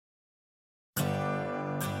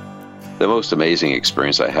The most amazing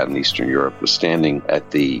experience I had in Eastern Europe was standing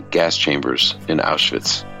at the gas chambers in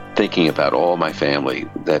Auschwitz, thinking about all my family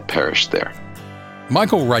that perished there.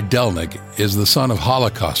 Michael Rydelnik is the son of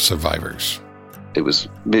Holocaust survivors. It was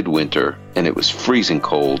midwinter, and it was freezing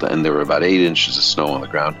cold, and there were about 8 inches of snow on the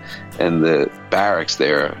ground. And the barracks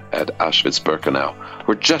there at Auschwitz-Birkenau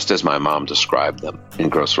were just as my mom described them in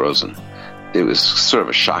Gross-Rosen. It was sort of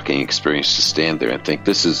a shocking experience to stand there and think,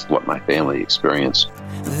 this is what my family experienced.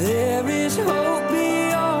 There is hope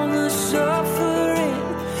beyond the suffering,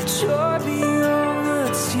 joy beyond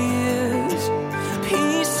the tears,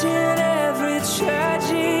 peace in every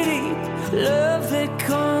tragedy, love that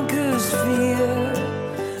conquers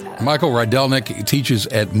fear. Michael Rydelnik teaches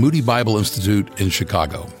at Moody Bible Institute in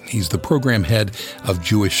Chicago. He's the program head of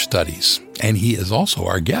Jewish Studies, and he is also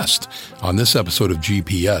our guest on this episode of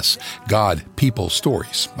GPS, God, People,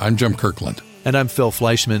 Stories. I'm Jim Kirkland. And I'm Phil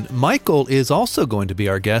Fleischman. Michael is also going to be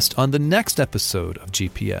our guest on the next episode of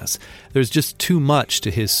GPS. There's just too much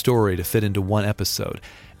to his story to fit into one episode.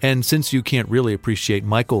 And since you can't really appreciate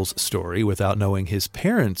Michael's story without knowing his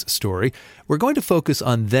parents' story, we're going to focus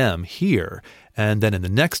on them here. And then in the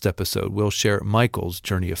next episode, we'll share Michael's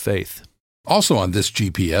journey of faith. Also on this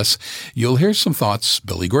GPS, you'll hear some thoughts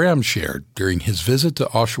Billy Graham shared during his visit to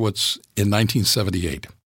Auschwitz in 1978.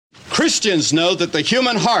 Christians know that the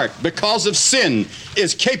human heart, because of sin,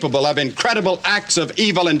 is capable of incredible acts of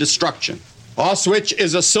evil and destruction. Auschwitz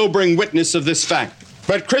is a sobering witness of this fact.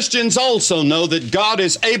 But Christians also know that God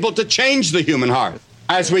is able to change the human heart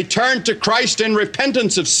as we turn to Christ in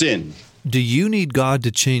repentance of sin. Do you need God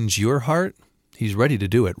to change your heart? He's ready to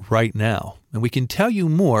do it right now. And we can tell you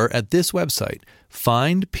more at this website,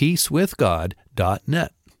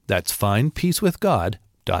 findpeacewithgod.net. That's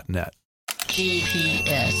findpeacewithgod.net.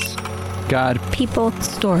 GPS. God. People.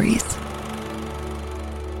 Stories.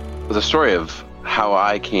 The story of how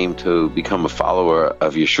I came to become a follower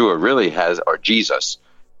of Yeshua really has, or Jesus,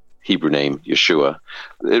 Hebrew name Yeshua,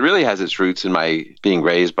 it really has its roots in my being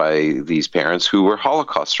raised by these parents who were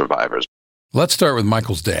Holocaust survivors. Let's start with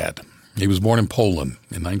Michael's dad. He was born in Poland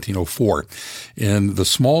in 1904 in the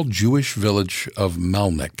small Jewish village of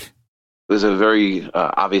Melnik. It was a very,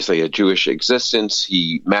 obviously a Jewish existence.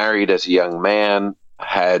 He married as a young man,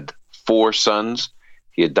 had 4 sons.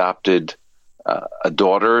 He adopted a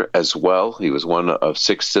daughter as well. He was one of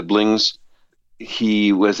 6 siblings.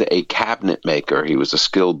 He was a cabinet maker. He was a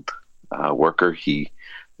skilled worker. He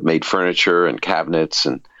made furniture and cabinets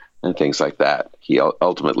and things like that. He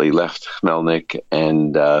ultimately left Melnik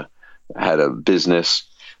and had a business.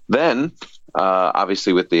 Then,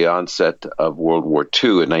 obviously, with the onset of World War II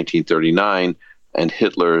in 1939 and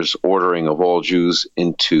Hitler's ordering of all Jews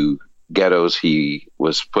into ghettos, he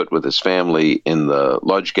was put with his family in the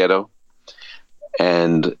Lodz ghetto.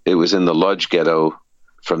 And it was in the Lodz ghetto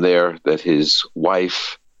from there that his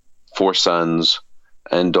wife, 4 sons,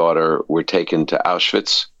 and daughter were taken to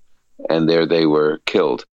Auschwitz, and there they were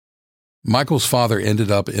killed. Michael's father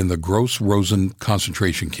ended up in the Gross-Rosen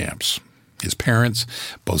concentration camps. His parents,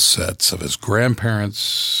 both sets of his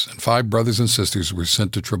grandparents, and 5 brothers and sisters were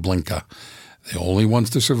sent to Treblinka. The only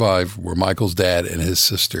ones to survive were Michael's dad and his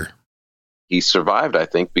sister. He survived, I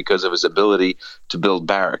think, because of his ability to build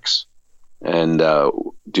barracks and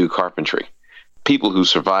do carpentry. People who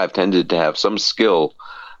survived tended to have some skill,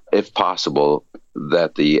 if possible,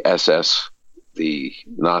 that the SS, the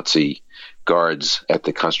Nazi guards at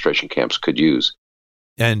the concentration camps could use.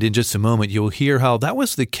 And in just a moment, you'll hear how that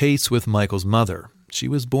was the case with Michael's mother. She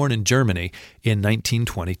was born in Germany in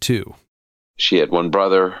 1922. She had 1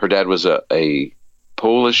 brother. Her dad was a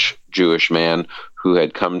Polish Jewish man who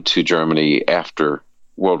had come to Germany after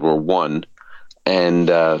World War I. And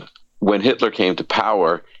when Hitler came to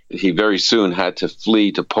power, he very soon had to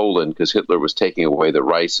flee to Poland because Hitler was taking away the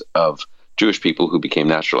rights of Jewish people who became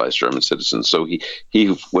naturalized German citizens. So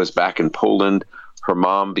he was back in Poland. Her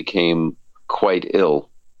mom became quite ill.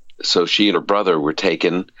 So she and her brother were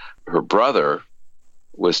taken. Her brother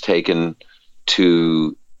was taken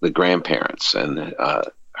to the grandparents, and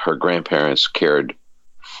her grandparents cared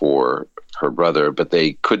for her brother, but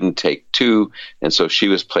they couldn't take 2. And so she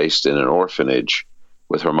was placed in an orphanage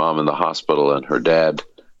with her mom in the hospital and her dad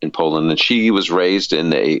in Poland. And she was raised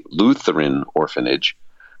in a Lutheran orphanage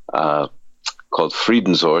called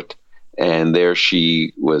Friedensort. And there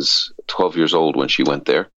she was 12 years old when she went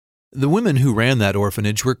there. The women who ran that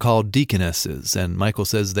orphanage were called deaconesses, and Michael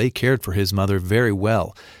says they cared for his mother very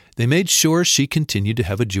well. They made sure she continued to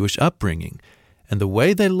have a Jewish upbringing, and the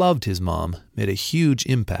way they loved his mom made a huge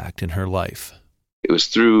impact in her life. It was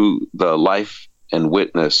through the life and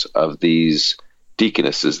witness of these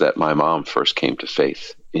deaconesses that my mom first came to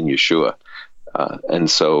faith in Yeshua.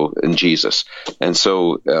 in Jesus. And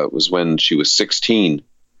so it was when she was 16,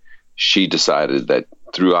 she decided that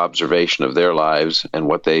through observation of their lives and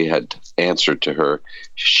what they had answered to her,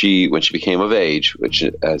 when she became of age, which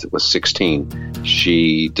as it was 16,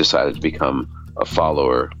 she decided to become a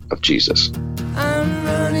follower of Jesus. I'm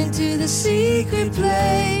running to the secret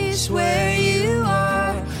place where you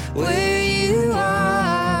are, where you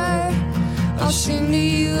are. I'll sing to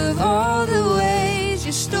you of all the ways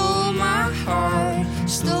you stole my heart,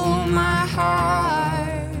 stole my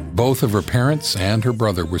heart. Both of her parents and her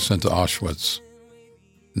brother were sent to Auschwitz.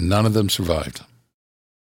 None of them survived.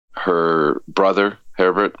 Her brother,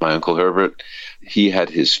 Herbert, my Uncle Herbert, he had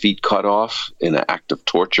his feet cut off in an act of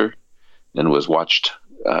torture and was watched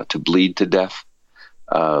to bleed to death.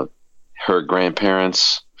 Her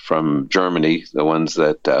grandparents from Germany, the ones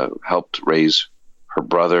that helped raise her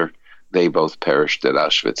brother, they both perished at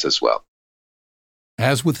Auschwitz as well.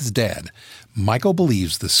 As with his dad, Michael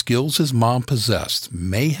believes the skills his mom possessed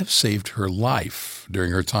may have saved her life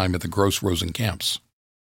during her time at the Gross-Rosen camps.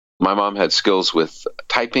 My mom had skills with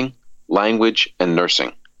typing, language, and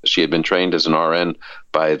nursing. She had been trained as an RN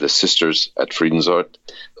by the sisters at Friedensort.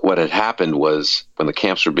 What had happened was when the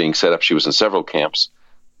camps were being set up, she was in several camps,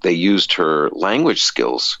 they used her language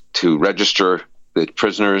skills to register the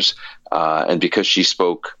prisoners, and because she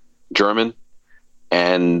spoke German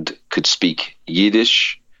and could speak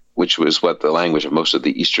Yiddish, which was what the language of most of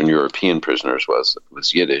the Eastern European prisoners was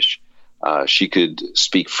Yiddish, she could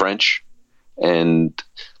speak French, and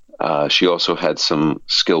she also had some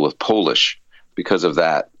skill with Polish. Because of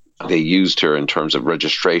that, they used her in terms of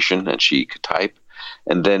registration, and she could type.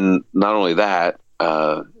 And then not only that,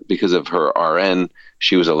 because of her RN,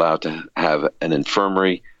 she was allowed to have an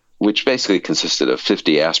infirmary, which basically consisted of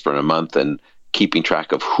 50 aspirin a month and keeping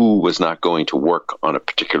track of who was not going to work on a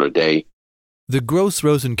particular day. The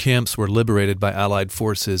Gross-Rosen camps were liberated by Allied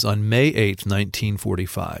forces on May 8,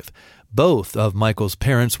 1945. Both of Michael's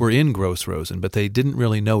parents were in Gross-Rosen, but they didn't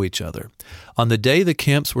really know each other. On the day the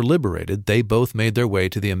camps were liberated, they both made their way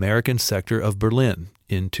to the American sector of Berlin,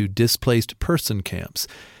 into displaced person camps.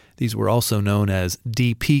 These were also known as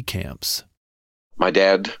DP camps. My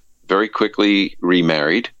dad very quickly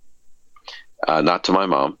remarried, not to my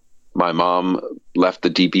mom. My mom left the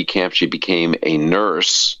DP camp. She became a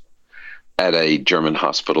nurse at a German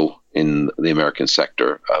hospital in the American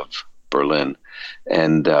sector of Berlin.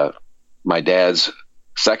 And my dad's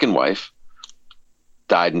second wife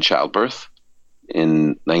died in childbirth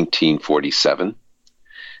in 1947.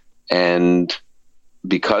 And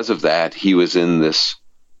because of that, he was in this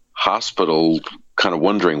hospital kind of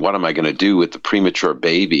wondering, what am I going to do with the premature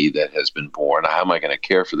baby that has been born? How am I going to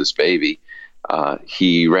care for this baby?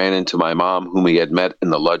 He ran into my mom, whom he had met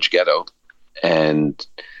in the Lodz ghetto. And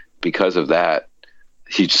because of that,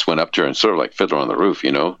 he just went up to her and sort of like Fiddler on the Roof,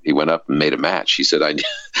 you know, he went up and made a match. He said,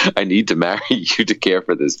 I need to marry you to care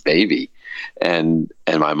for this baby. And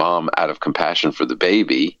my mom, out of compassion for the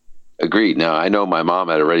baby, agreed. Now, I know my mom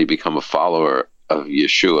had already become a follower of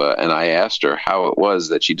Yeshua, and I asked her how it was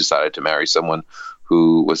that she decided to marry someone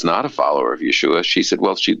who was not a follower of Yeshua. She said,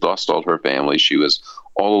 well, she'd lost all her family. She was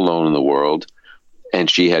all alone in the world, and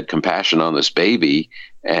she had compassion on this baby.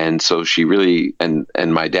 And so she really, and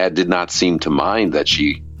my dad did not seem to mind that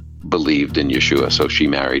she believed in Yeshua, so she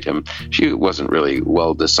married him. She wasn't really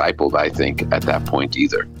well discipled, I think, at that point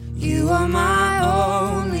either. You are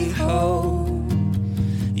my only hope.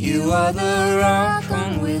 You are the rock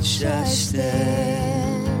on which I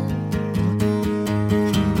stand.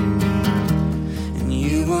 And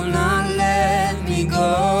you will not let me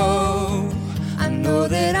go. I know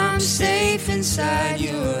that I'm safe inside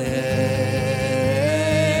your hands.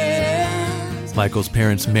 Michael's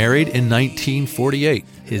parents married in 1948.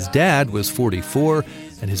 His dad was 44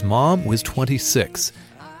 and his mom was 26.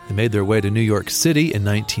 They made their way to New York City in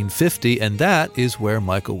 1950, and that is where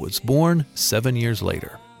Michael was born 7 years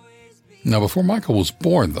later. Now, before Michael was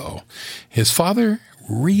born, though, his father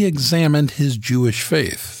re-examined his Jewish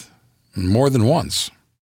faith more than once.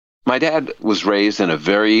 My dad was raised in a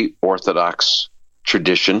very Orthodox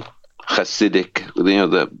tradition, Hasidic, you know,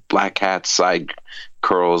 the black hats, side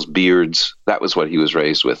curls, beards. That was what he was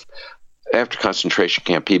raised with. After concentration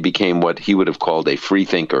camp, he became what he would have called a free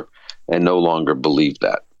thinker and no longer believed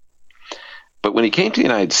that. But when he came to the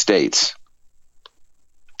United States,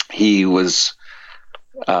 he was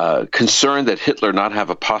concerned that Hitler not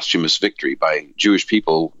have a posthumous victory by Jewish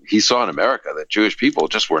people. He saw in America that Jewish people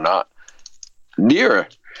just were not nearly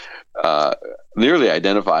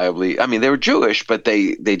identifiably. I mean, they were Jewish, but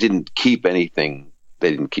they didn't keep anything.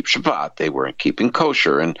 They didn't keep Shabbat. They weren't keeping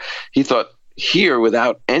kosher. And he thought here,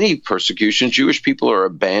 without any persecution, Jewish people are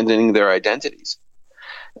abandoning their identities.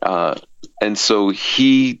 And so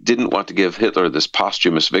he didn't want to give Hitler this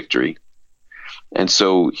posthumous victory. And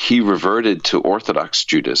so he reverted to Orthodox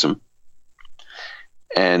Judaism.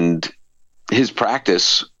 And his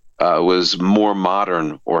practice was more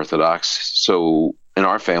modern Orthodox. So in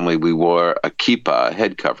our family, we wore a kippah, a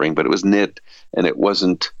head covering, but it was knit, and it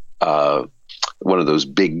wasn't one of those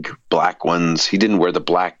big black ones. He didn't wear the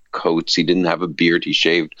black coats. He didn't have a beard. He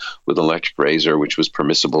shaved with an electric razor, which was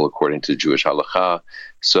permissible according to Jewish halakha.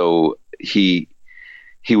 So he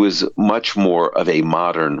was much more of a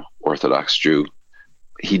modern Orthodox Jew.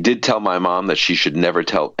 He did tell my mom that she should never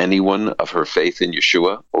tell anyone of her faith in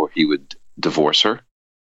Yeshua, or he would divorce her.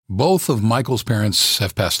 Both of Michael's parents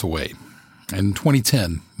have passed away. In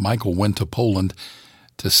 2010, Michael went to Poland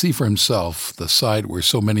to see for himself the site where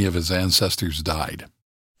so many of his ancestors died.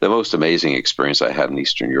 The most amazing experience I had in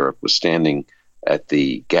Eastern Europe was standing at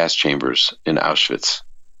the gas chambers in Auschwitz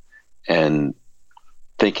and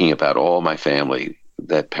thinking about all my family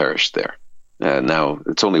that perished there. Now,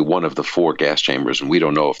 it's only one of the 4 gas chambers, and we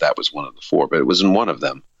don't know if that was one of the 4, but it was in one of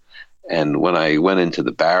them. And when I went into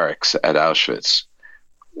the barracks at Auschwitz,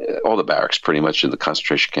 all the barracks pretty much in the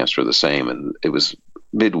concentration camps were the same, and it was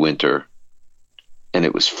midwinter, and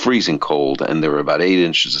it was freezing cold, and there were about 8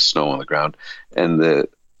 inches of snow on the ground, and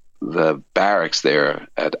the barracks there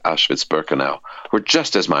at Auschwitz-Birkenau were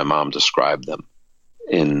just as my mom described them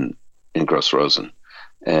in Gross Rosen.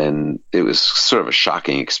 And it was sort of a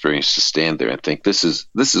shocking experience to stand there and think, this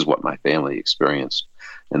is what my family experienced.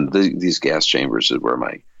 And these gas chambers where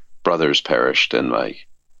my brothers perished, and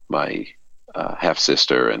my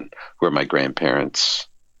half-sister, and where my grandparents.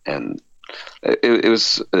 And it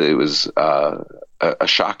was a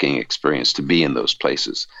shocking experience to be in those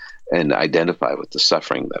places and identify with the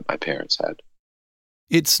suffering that my parents had.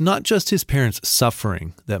 It's not just his parents'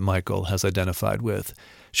 suffering that Michael has identified with.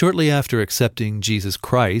 Shortly after accepting Jesus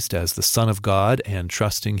Christ as the Son of God and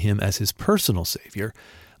trusting him as his personal Savior,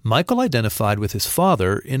 Michael identified with his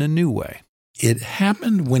father in a new way. It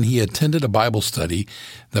happened when he attended a Bible study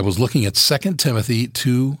that was looking at 2 Timothy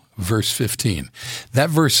 2, verse 15. That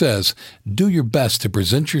verse says, "Do your best to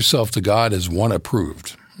present yourself to God as one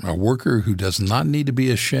approved, a worker who does not need to be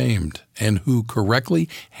ashamed and who correctly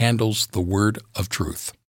handles the word of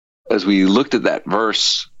truth." As we looked at that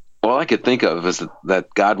verse, all I could think of is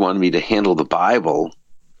that God wanted me to handle the Bible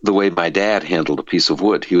the way my dad handled a piece of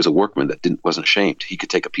wood. He was a workman that wasn't ashamed. He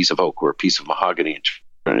could take a piece of oak or a piece of mahogany and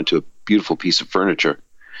turn it into a beautiful piece of furniture.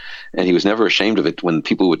 And he was never ashamed of it. When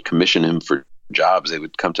people would commission him for jobs, they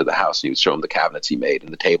would come to the house and he would show them the cabinets he made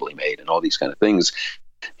and the table he made and all these kind of things.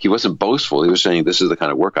 He wasn't boastful. He was saying, this is the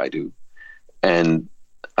kind of work I do. And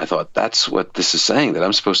I thought, that's what this is saying, that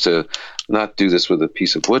I'm supposed to not do this with a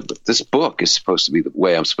piece of wood, but this book is supposed to be the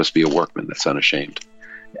way I'm supposed to be a workman that's unashamed,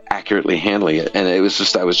 accurately handling it. And I was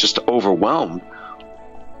just overwhelmed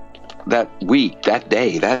that week, that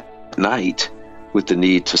day, that night, with the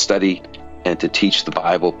need to study and to teach the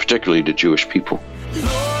Bible, particularly to Jewish people. Lord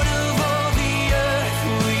of all the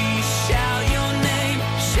earth, we shout your name,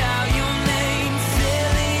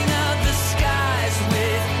 filling up the skies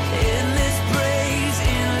with endless praise,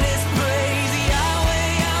 Yahweh,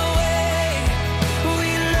 Yahweh.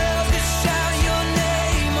 We love to shout your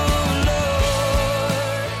name, oh Lord.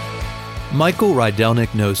 Michael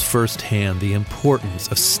Rydelnik knows firsthand the importance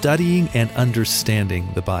of studying and understanding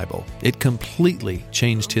the Bible. It completely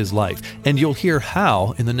changed his life, and you'll hear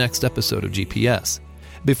how in the next episode of GPS.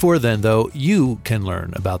 Before then, though, you can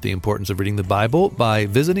learn about the importance of reading the Bible by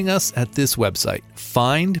visiting us at this website,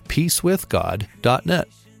 findpeacewithgod.net.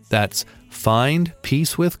 That's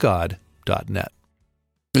findpeacewithgod.net.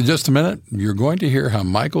 In just a minute, you're going to hear how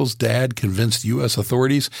Michael's dad convinced U.S.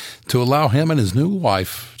 authorities to allow him and his new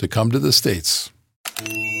wife to come to the States.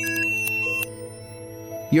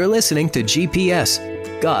 You're listening to GPS,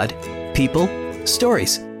 God, People,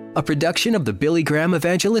 Stories, a production of the Billy Graham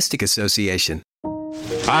Evangelistic Association.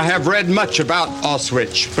 I have read much about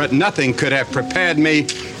Auschwitz, but nothing could have prepared me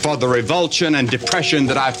for the revulsion and depression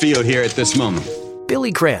that I feel here at this moment.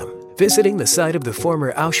 Billy Graham, visiting the site of the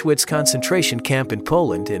former Auschwitz concentration camp in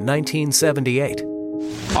Poland in 1978.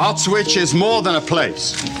 Auschwitz is more than a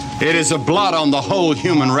place. It is a blot on the whole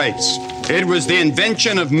human race. It was the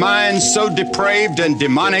invention of minds so depraved and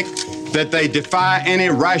demonic that they defy any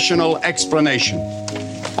rational explanation.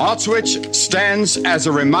 Auschwitz stands as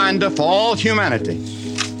a reminder for all humanity,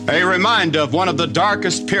 a reminder of one of the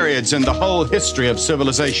darkest periods in the whole history of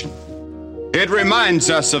civilization. It reminds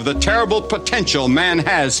us of the terrible potential man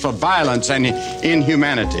has for violence and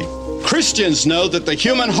inhumanity. Christians know that the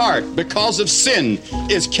human heart, because of sin,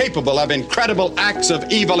 is capable of incredible acts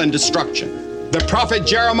of evil and destruction. The prophet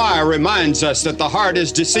Jeremiah reminds us that the heart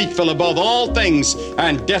is deceitful above all things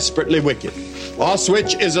and desperately wicked.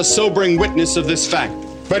 Auschwitz is a sobering witness of this fact.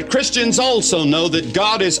 But Christians also know that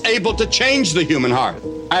God is able to change the human heart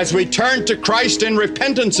as we turn to Christ in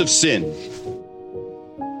repentance of sin.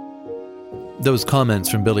 Those comments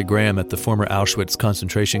from Billy Graham at the former Auschwitz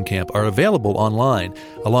concentration camp are available online,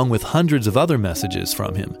 along with hundreds of other messages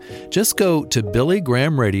from him. Just go to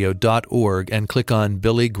billygrahamradio.org and click on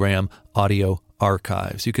Billy Graham Audio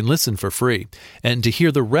Archives. You can listen for free. And to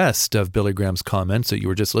hear the rest of Billy Graham's comments that you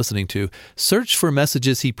were just listening to, search for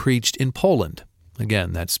messages he preached in Poland.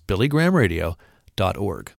 Again, that's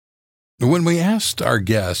billygrahamradio.org. When we asked our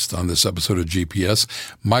guest on this episode of GPS,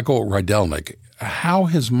 Michael Rydelnik, how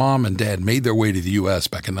his mom and dad made their way to the U.S.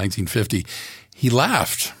 back in 1950, he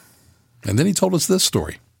laughed. And then he told us this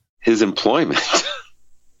story. His employment,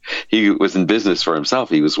 he was in business for himself.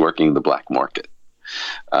 He was working the black market,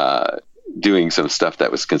 doing some stuff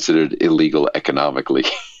that was considered illegal economically.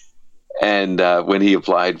 And when he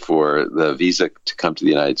applied for the visa to come to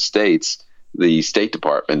the United States, the State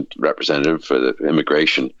Department representative for the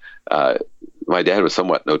immigration, my dad was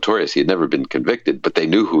somewhat notorious. He had never been convicted, but they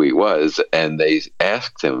knew who he was, and they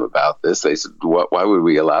asked him about this. They said, why would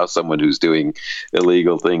we allow someone who's doing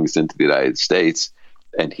illegal things into the United States?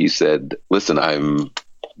 And he said, listen, I'm,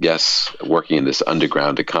 yes, working in this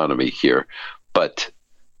underground economy here, but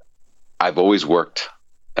I've always worked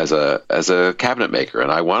as a cabinet maker,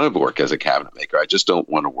 and I want to work as a cabinet maker. I just don't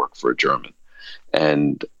want to work for a German.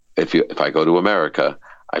 And if I go to America,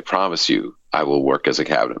 I promise you I will work as a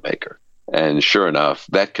cabinet maker. And sure enough,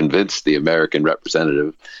 that convinced the American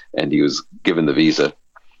representative, and he was given the visa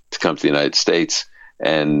to come to the United States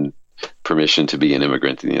and permission to be an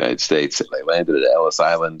immigrant in the United States. And they landed at Ellis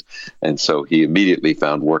Island, and so he immediately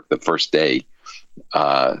found work the first day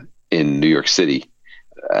in New York City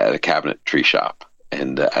at a cabinetry shop.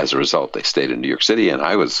 And as a result, they stayed in New York City, and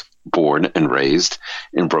I was born and raised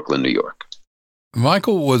in Brooklyn, New York.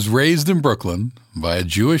 Michael was raised in Brooklyn by a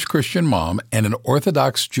Jewish Christian mom and an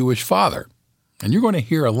Orthodox Jewish father. And you're going to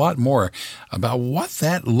hear a lot more about what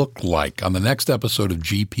that looked like on the next episode of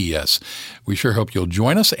GPS. We sure hope you'll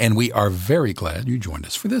join us, and we are very glad you joined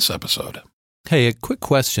us for this episode. Hey, a quick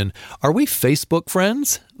question. Are we Facebook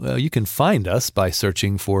friends? Well, you can find us by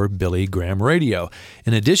searching for Billy Graham Radio.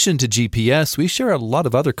 In addition to GPS, we share a lot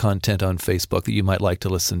of other content on Facebook that you might like to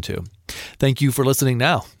listen to. Thank you for listening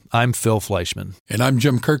now. I'm Phil Fleischman. And I'm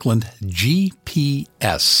Jim Kirkland.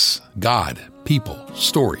 GPS, God, People,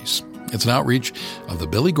 Stories. It's an outreach of the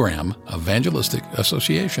Billy Graham Evangelistic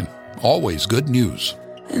Association. Always good news.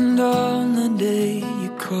 And on the day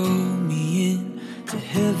you call me in to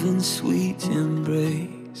heaven's sweet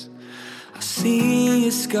embrace, I see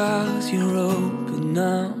your scars, your open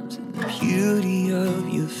arms, and the beauty of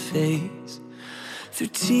your face. Through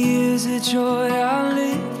tears of joy I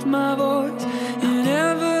lift my voice in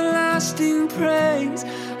everlasting praise.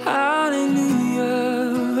 Hallelujah,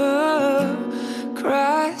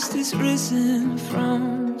 Christ is risen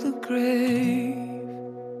from the grave.